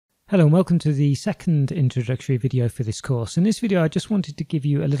Hello and welcome to the second introductory video for this course. In this video I just wanted to give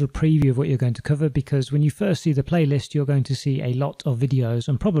you a little preview of what you're going to cover, because when you first see the playlist you're going to see a lot of videos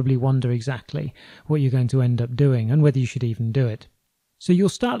and probably wonder exactly what you're going to end up doing and whether you should even do it. So you'll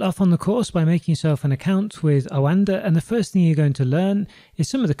start off on the course by making yourself an account with Oanda, and the first thing you're going to learn is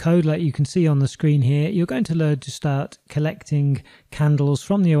some of the code like you can see on the screen here. You're going to learn to start collecting candles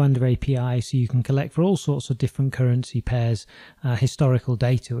from the Oanda API, so you can collect for all sorts of different currency pairs, historical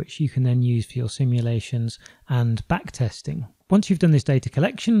data, which you can then use for your simulations and backtesting. Once you've done this data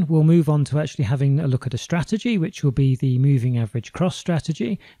collection, we'll move on to actually having a look at a strategy, which will be the moving average cross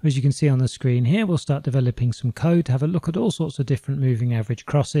strategy. As you can see on the screen here, we'll start developing some code to have a look at all sorts of different moving average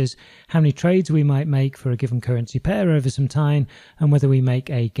crosses, how many trades we might make for a given currency pair over some time, and whether we make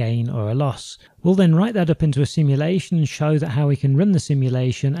a gain or a loss. We'll then write that up into a simulation and show that how we can run the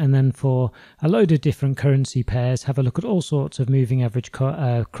simulation, and then for a load of different currency pairs have a look at all sorts of moving average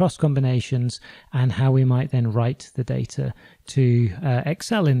cross combinations and how we might then write the data to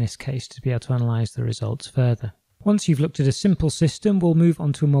Excel in this case to be able to analyze the results further. Once you've looked at a simple system, we'll move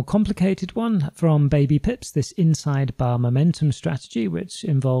on to a more complicated one from baby pips, this inside bar momentum strategy, which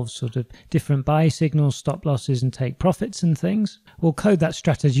involves sort of different buy signals, stop losses and take profits and things. We'll code that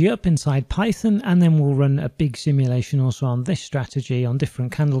strategy up inside Python, and then we'll run a big simulation also on this strategy on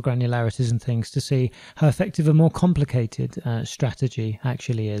different candle granularities and things to see how effective a more complicated strategy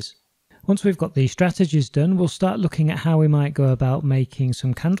actually is. Once we've got the strategies done, we'll start looking at how we might go about making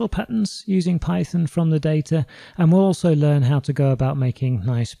some candle patterns using Python from the data, and we'll also learn how to go about making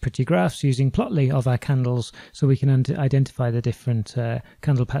nice pretty graphs using Plotly of our candles so we can identify the different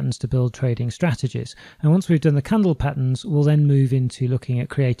candle patterns to build trading strategies. And once we've done the candle patterns, we'll then move into looking at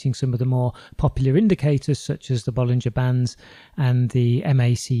creating some of the more popular indicators such as the Bollinger Bands and the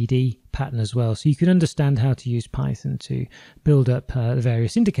MACD pattern as well, so you can understand how to use Python to build up the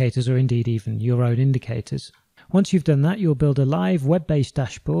various indicators, or indeed even your own indicators. Once you've done that, you'll build a live web-based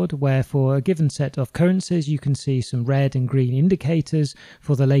dashboard where for a given set of currencies you can see some red and green indicators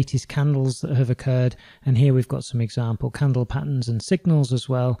for the latest candles that have occurred, and here we've got some example candle patterns and signals as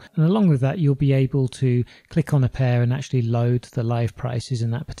well, and along with that you'll be able to click on a pair and actually load the live prices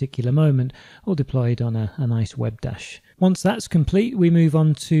in that particular moment, all deployed on a nice web dash. Once that's complete, we move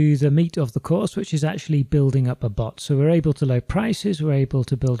on to the meat of the course, which is actually building up a bot. So we're able to load prices, we're able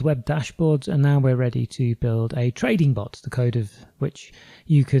to build web dashboards, and now we're ready to build a trading bot, the code of which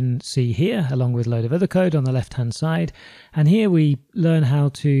you can see here, along with a load of other code on the left-hand side. And here we learn how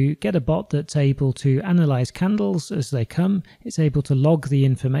to get a bot that's able to analyze candles as they come. It's able to log the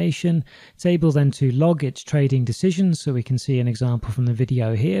information. It's able then to log its trading decisions. So we can see an example from the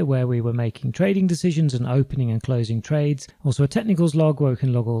video here where we were making trading decisions and opening and closing trades. Also a technicals log where we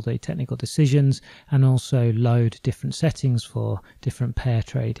can log all the technical decisions, and also load different settings for different pair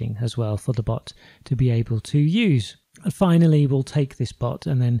trading as well for the bot to be able to use. And finally, we'll take this bot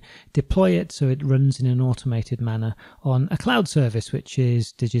and then deploy it so it runs in an automated manner on a cloud service, which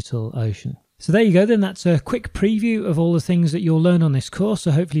is DigitalOcean. So there you go then, that's a quick preview of all the things that you'll learn on this course.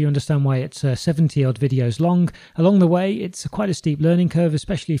 So hopefully you understand why it's 70 odd videos long. Along the way, it's quite a steep learning curve,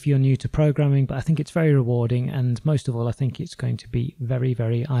 especially if you're new to programming, but I think it's very rewarding, and most of all, I think it's going to be very,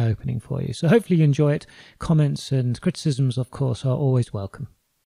 very eye-opening for you. So hopefully you enjoy it. Comments and criticisms, of course, are always welcome.